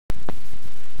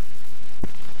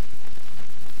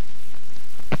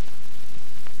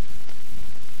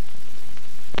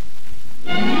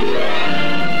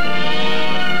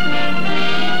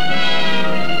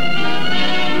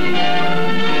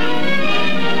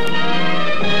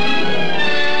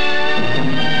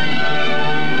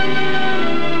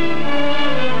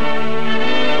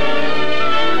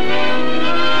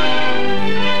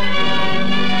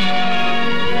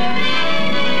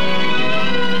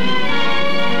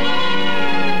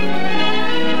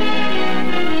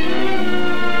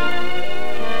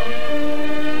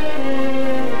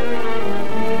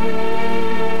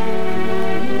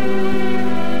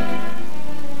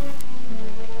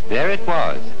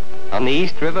the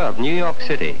East River of New York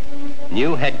City,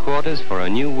 new headquarters for a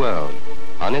new world,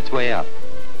 on its way up.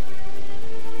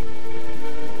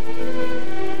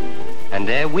 And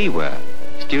there we were,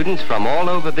 students from all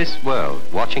over this world,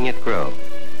 watching it grow.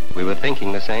 We were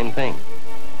thinking the same thing.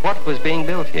 What was being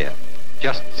built here?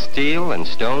 Just steel and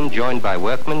stone joined by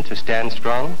workmen to stand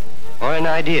strong? Or an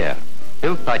idea,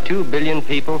 built by 2 billion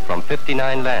people from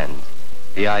 59 lands?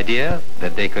 The idea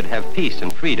that they could have peace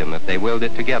and freedom if they willed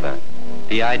it together.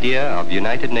 The idea of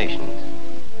United Nations.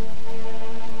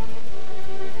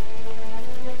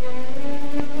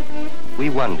 We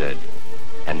wondered,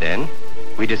 and then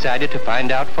we decided to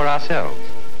find out for ourselves.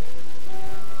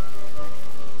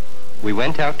 We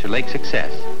went out to Lake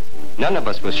Success. None of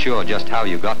us was sure just how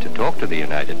you got to talk to the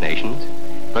United Nations,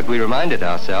 but we reminded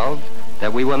ourselves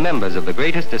that we were members of the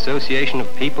greatest association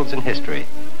of peoples in history,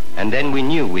 and then we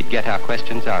knew we'd get our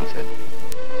questions answered.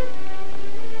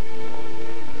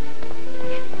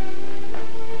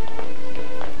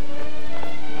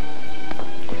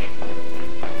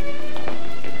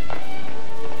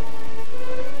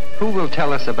 Who will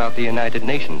tell us about the United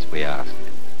Nations, we asked.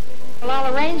 Well,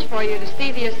 I'll arrange for you to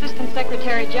see the Assistant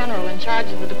Secretary General in charge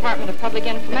of the Department of Public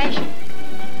Information.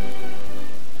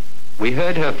 We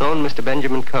heard her phone Mr.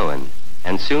 Benjamin Cohen,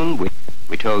 and soon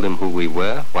we told him who we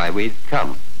were, why we'd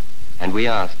come. And we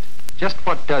asked, just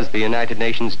what does the United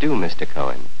Nations do, Mr.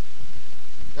 Cohen?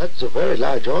 That's a very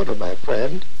large order, my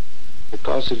friend,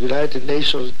 because the United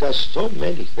Nations does so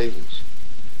many things.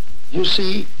 You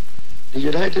see, the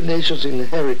United Nations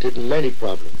inherited many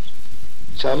problems,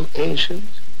 some ancient,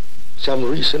 some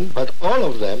recent, but all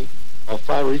of them of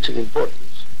far-reaching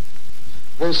importance.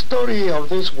 The story of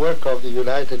this work of the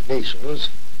United Nations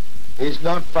is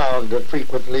not found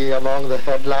frequently among the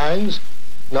headlines,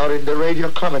 nor in the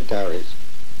radio commentaries,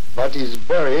 but is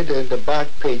buried in the back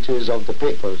pages of the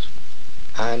papers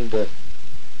and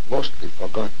mostly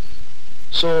forgotten.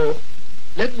 So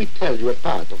let me tell you a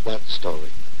part of that story.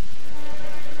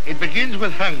 It begins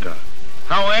with hunger.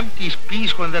 How empty is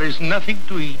peace when there is nothing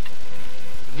to eat?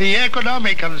 The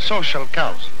Economic and Social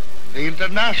Council, the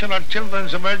International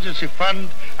Children's Emergency Fund,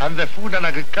 and the Food and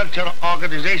Agriculture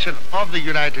Organization of the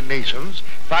United Nations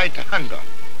fight hunger.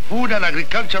 Food and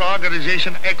Agriculture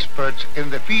Organization experts in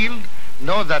the field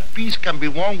know that peace can be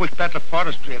won with better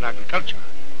forestry and agriculture,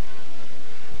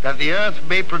 that the earth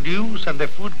may produce and the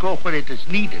food go where it is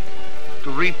needed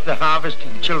to reap the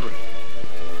harvesting children.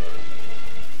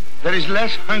 There is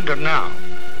less hunger now,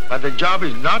 but the job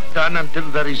is not done until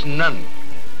there is none.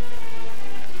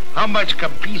 How much can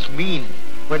peace mean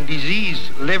when disease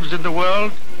lives in the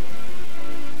world?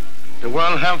 The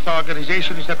World Health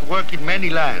Organization is at work in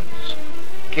many lands,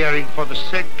 caring for the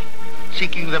sick,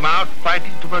 seeking them out,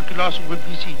 fighting tuberculosis with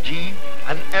BCG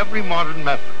and every modern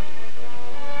method.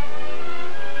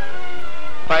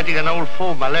 Fighting an old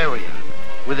foe, malaria,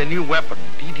 with a new weapon,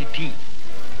 DDT.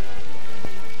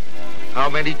 How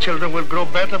many children will grow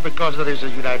better because there is a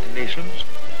United Nations?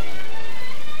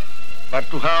 But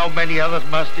to how many others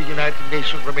must the United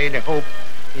Nations remain a hope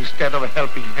instead of a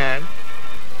helping hand?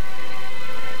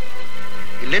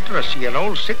 Illiteracy and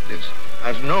old sickness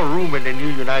has no room in the new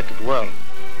united world.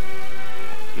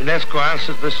 UNESCO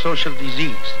answers this social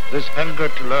disease, this hunger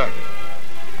to learn.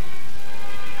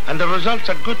 And the results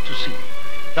are good to see.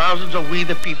 Thousands of we,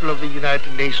 the people of the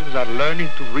United Nations, are learning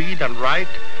to read and write,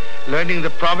 learning the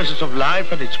promises of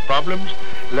life and its problems,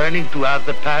 learning to add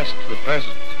the past to the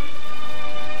present.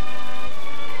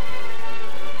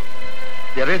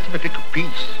 The arithmetic of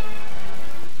peace.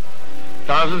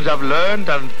 Thousands have learned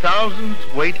and thousands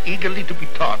wait eagerly to be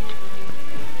taught.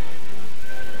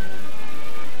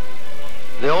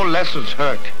 The old lessons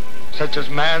hurt, such as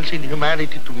man's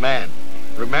inhumanity to man.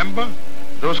 Remember?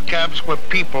 Those camps where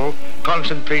people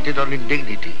concentrated on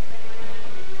indignity.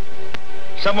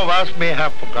 Some of us may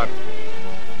have forgotten.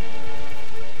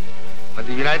 But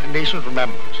the United Nations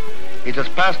remembers. It has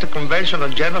passed a Convention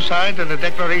on Genocide and a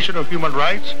Declaration of Human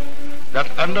Rights that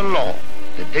under law,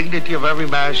 the dignity of every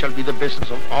man shall be the business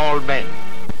of all men.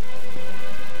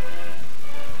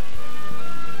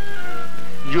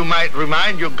 You might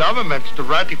remind your governments to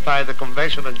ratify the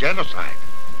Convention on Genocide.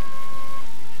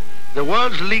 The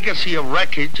world's legacy of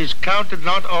wreckage is counted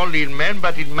not only in men,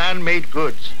 but in man-made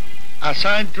goods.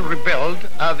 Assigned to rebuild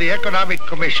are the economic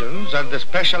commissions and the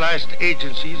specialized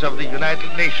agencies of the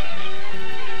United Nations.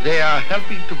 They are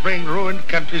helping to bring ruined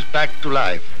countries back to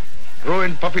life,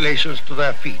 ruined populations to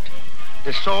their feet,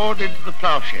 the sword into the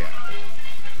plowshare.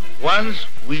 Once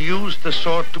we used the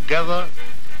sword together,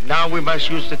 now we must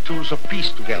use the tools of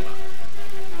peace together.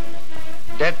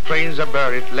 Dead trains are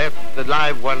buried, left the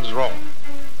live ones roam.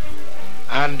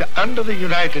 And under the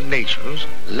United Nations,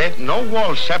 let no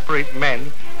wall separate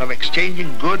men from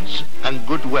exchanging goods and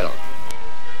goodwill.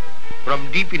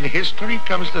 From deep in history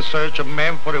comes the search of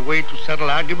men for a way to settle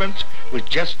arguments with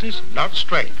justice, not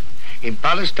strength. In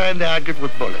Palestine, they argued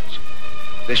with bullets.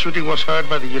 The shooting was heard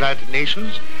by the United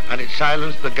Nations, and it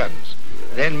silenced the guns,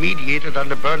 then mediated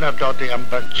under Bernardotti and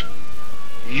Bunch.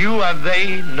 You and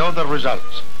they know the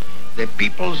results. The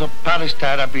peoples of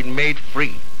Palestine have been made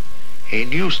free. A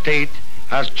new state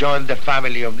has joined the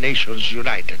family of nations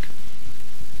united.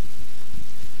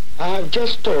 I have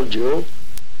just told you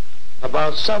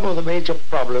about some of the major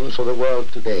problems for the world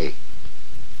today.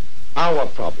 Our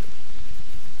problems.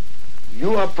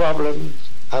 Your problems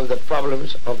and the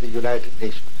problems of the United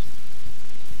Nations.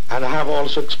 And I have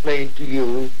also explained to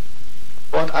you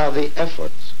what are the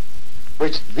efforts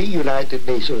which the United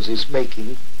Nations is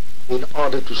making in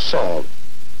order to solve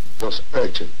those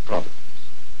urgent problems.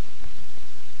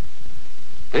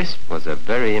 This was a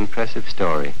very impressive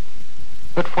story.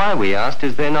 But why, we asked,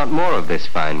 is there not more of this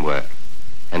fine work?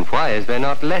 And why is there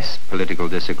not less political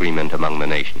disagreement among the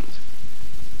nations?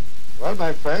 Well,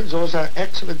 my friends, those are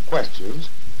excellent questions,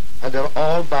 and they're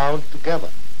all bound together.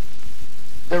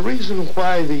 The reason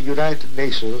why the United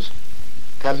Nations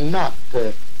cannot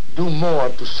do more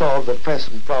to solve the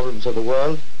present problems of the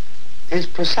world is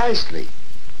precisely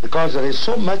because there is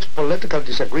so much political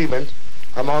disagreement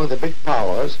among the big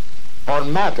powers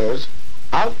on matters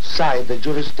outside the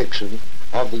jurisdiction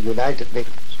of the United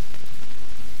Nations.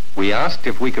 We asked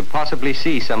if we could possibly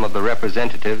see some of the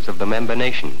representatives of the member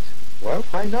nations. Well,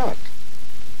 why not?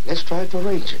 Let's try to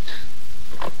arrange it.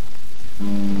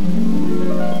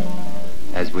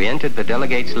 As we entered the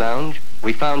delegates' lounge,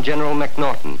 we found General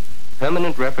McNaughton,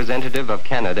 permanent representative of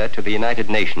Canada to the United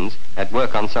Nations, at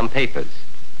work on some papers.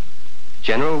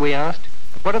 General, we asked,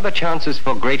 what are the chances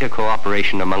for greater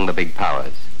cooperation among the big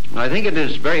powers? I think it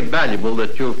is very valuable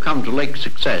that you have come to Lake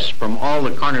Success from all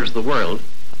the corners of the world,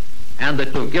 and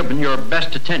that you have given your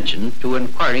best attention to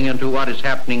inquiring into what is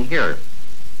happening here.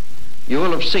 You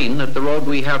will have seen that the road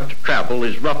we have to travel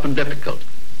is rough and difficult,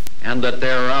 and that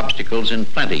there are obstacles in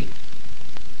plenty.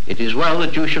 It is well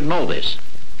that you should know this,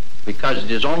 because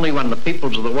it is only when the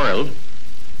peoples of the world,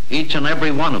 each and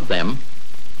every one of them,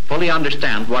 fully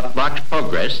understand what blocks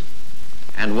progress,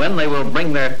 and when they will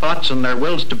bring their thoughts and their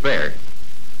wills to bear,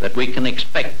 that we can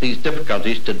expect these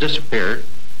difficulties to disappear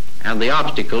and the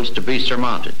obstacles to be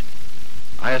surmounted.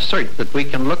 I assert that we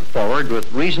can look forward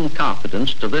with reasoned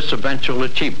confidence to this eventual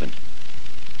achievement.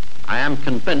 I am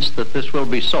convinced that this will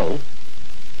be so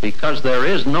because there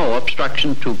is no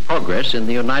obstruction to progress in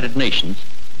the United Nations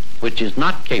which is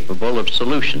not capable of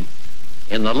solution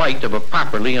in the light of a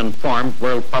properly informed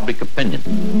world public opinion.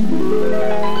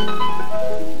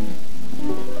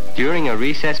 During a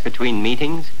recess between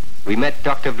meetings, we met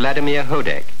Dr. Vladimir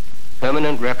Hodek,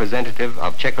 permanent representative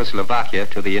of Czechoslovakia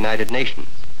to the United Nations.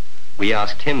 We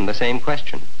asked him the same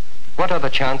question. What are the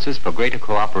chances for greater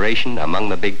cooperation among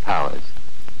the big powers?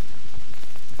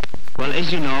 Well,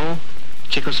 as you know,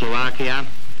 Czechoslovakia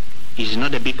is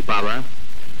not a big power.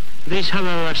 There is,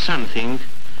 however, something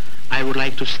I would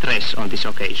like to stress on this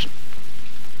occasion.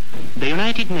 The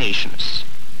United Nations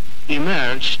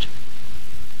emerged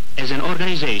as an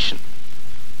organization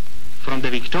from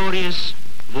the victorious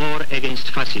war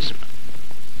against fascism.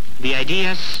 The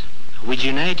ideas which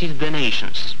united the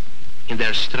nations in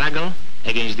their struggle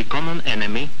against the common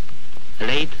enemy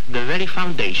laid the very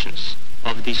foundations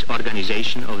of this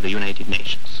organization of the United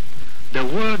Nations. The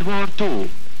World War II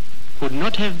could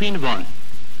not have been won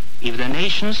if the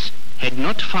nations had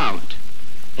not found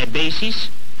a basis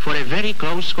for a very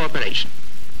close cooperation.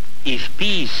 If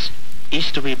peace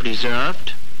is to be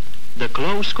preserved, the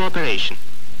close cooperation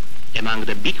among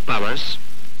the big powers,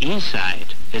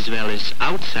 inside as well as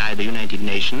outside the United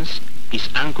Nations, is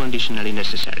unconditionally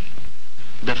necessary.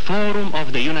 The Forum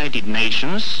of the United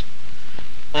Nations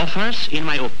offers, in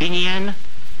my opinion,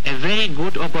 a very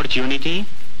good opportunity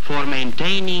for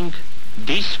maintaining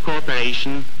this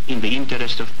cooperation in the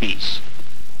interest of peace.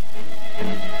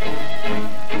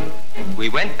 We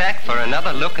went back for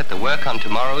another look at the work on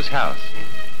tomorrow's house,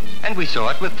 and we saw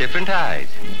it with different eyes.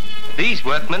 These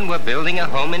workmen were building a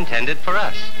home intended for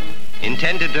us,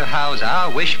 intended to house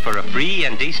our wish for a free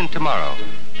and decent tomorrow,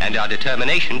 and our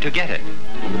determination to get it.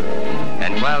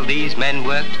 And while these men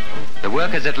worked, the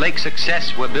workers at Lake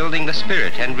Success were building the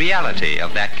spirit and reality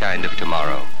of that kind of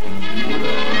tomorrow.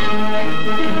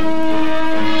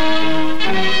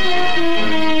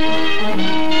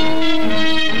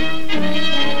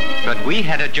 But we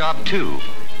had a job too,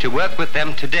 to work with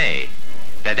them today,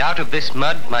 that out of this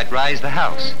mud might rise the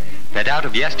house, that out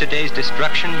of yesterday's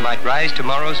destruction might rise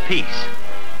tomorrow's peace.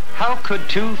 How could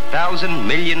 2,000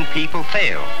 million people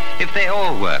fail if they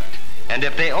all worked and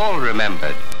if they all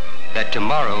remembered that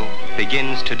tomorrow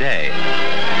begins today?